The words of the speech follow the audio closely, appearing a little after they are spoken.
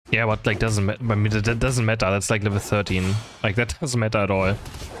Yeah, but like doesn't matter. I mean, that doesn't matter. That's like level 13. Like that doesn't matter at all.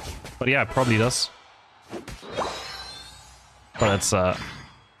 But yeah, it probably does. But that's that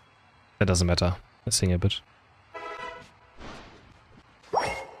doesn't matter. Let's sing a bit.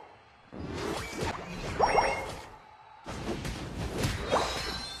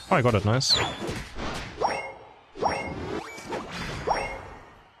 Oh, I got it. Nice.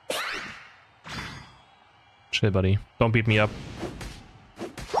 Chill, buddy. Don't beat me up.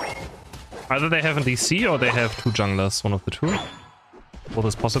 Either they have a DC or they have 2 junglers. One of the two. Both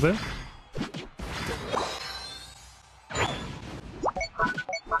is possible.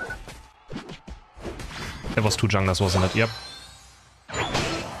 There was 2 junglers, wasn't it? Yep.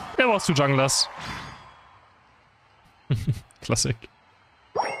 There was 2 junglers. Classic.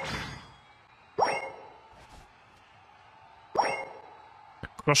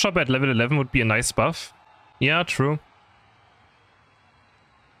 Cross-shop at level 11 would be a nice buff. Yeah, true.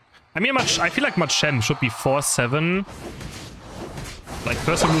 I mean, I feel like Machem should be 4-7. Like,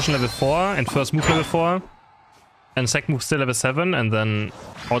 first evolution level 4 and first move level 4. And second move still level 7, and then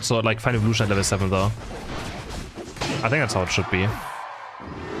also, like, final evolution at level 7, though. I think that's how it should be.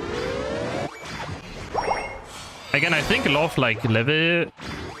 Again, I think a lot of, like, level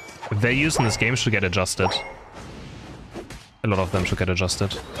values in this game should get adjusted. A lot of them should get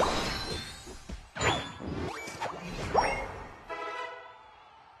adjusted.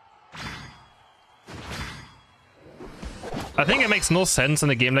 I think it makes no sense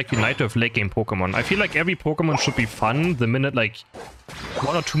in a game like Unite to have late game Pokemon. I feel like every Pokemon should be fun the minute, like,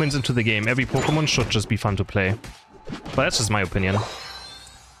 1 or 2 minutes into the game. Every Pokemon should just be fun to play. But that's just my opinion.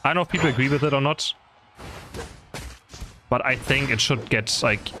 I don't know if people agree with it or not. But I think it should get,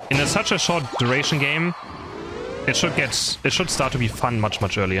 like, in such a short duration game, it should start to be fun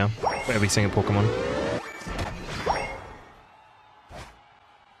much earlier for every single Pokemon.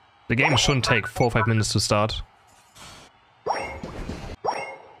 The game shouldn't take 4 or 5 minutes to start.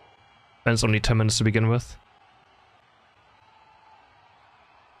 And it's only 10 minutes to begin with.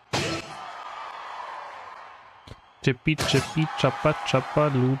 Chippy chippy choppa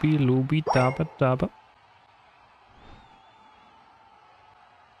choppa looby looby dabba dabba.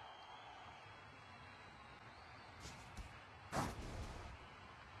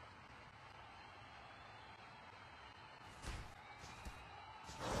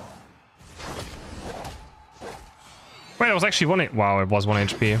 Wait, it was actually 1 HP. Wow, it was 1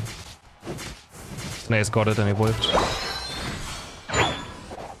 HP. Snake's got it and evolved.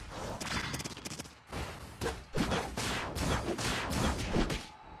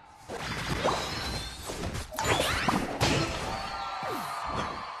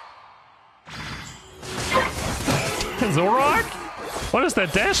 ZOROARK? What is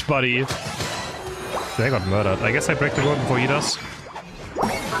that dash, buddy? They got murdered. I guess I break the road before he does.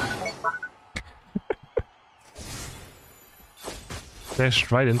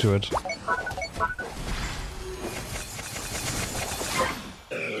 Dashed right into it.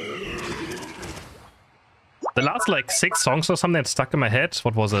 The last, like, 6 songs or something that stuck in my head,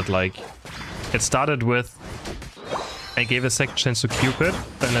 what was it, like? It started with I gave a second chance to Cupid,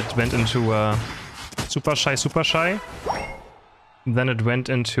 then it went into Super Shy. Then it went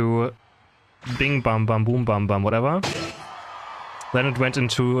into Bing Bam Bam Boom Bam Bam, whatever. Then it went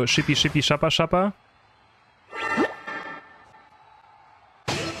into Shippy Shappa Shappa.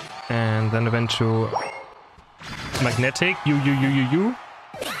 And then it went to Magnetic, you.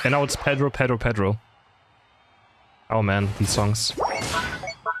 And now it's Pedro. Oh man, these songs.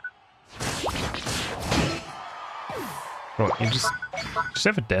 Bro, you just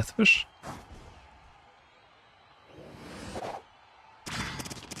have a death wish?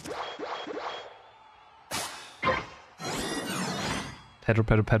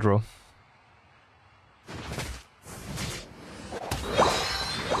 Pedro.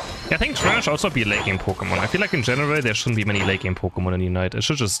 Yeah, I think Trash should also be a late game Pokemon. I feel like in general there shouldn't be many late game Pokemon in Unite. It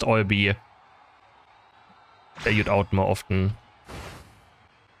should just all be valued out more often.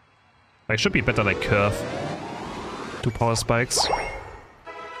 Like, should be better like Curve. 2 power spikes.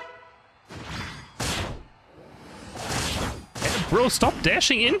 Hey, bro, stop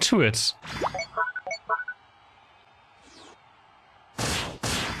dashing into it!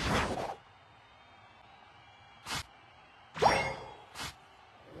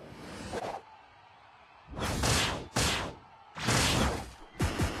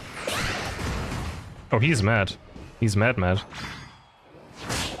 Oh, he's mad. He's mad.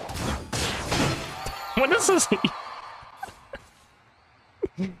 What is this?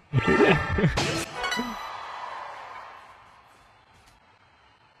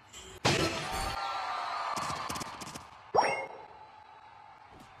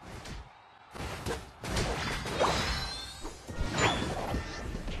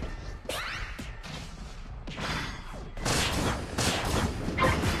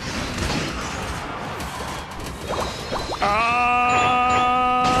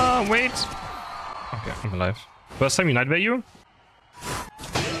 Wait! Okay, I'm alive. First time you nightmare you?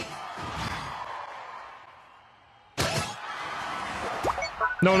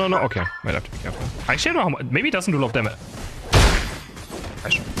 No, no, no. Okay, wait, I have to be careful. Actually, I don't know how much. Maybe it doesn't do a lot of damage. I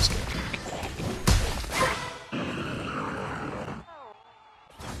should be scared.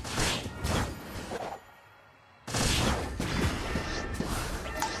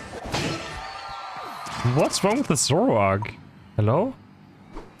 What's wrong with the ZOROARK? Hello?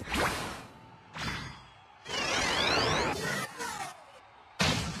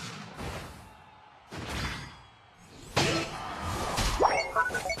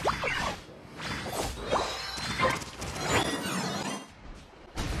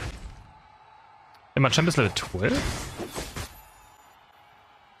 And my champ is level 12?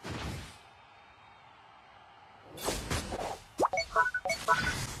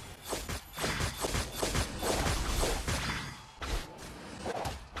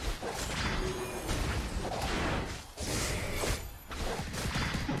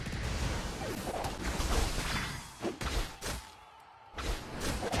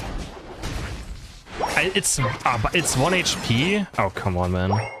 It's 1 HP? Oh, come on,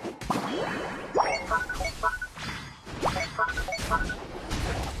 man.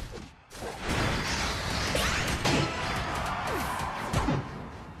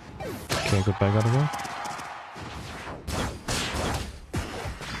 Okay, goodbye, gotta go.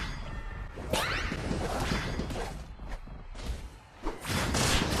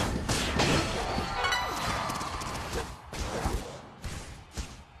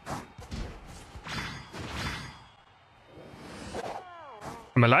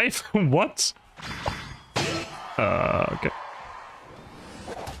 I'm alive? What? Okay.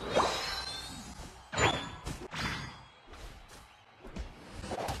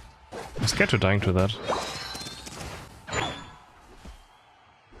 I'm scared to dying to that.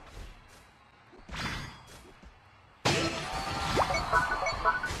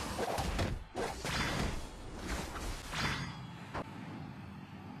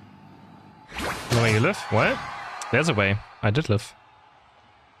 No way you live? What? There's a way. I did live.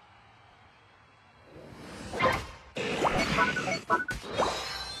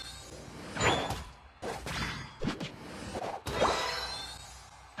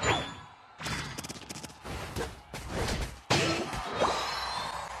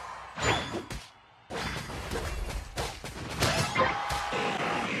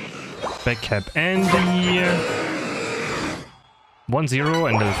 Backcap Andy. 1-0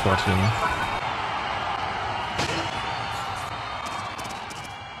 and level 14.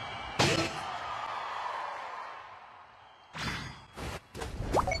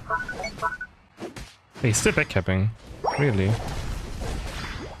 He's still backcapping. Really?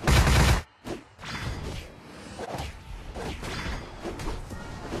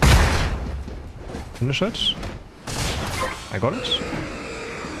 Finish it. I got it.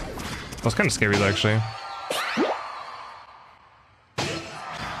 That was kind of scary though, actually.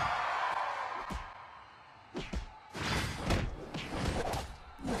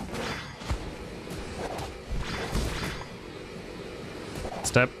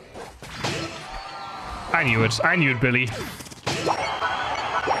 Step. I knew it. I knew it, Billy.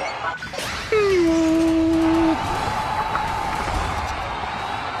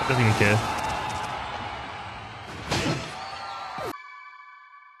 Doesn't even care.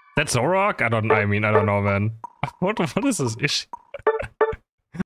 That's ZOROARK? I don't know, man. What is this issue?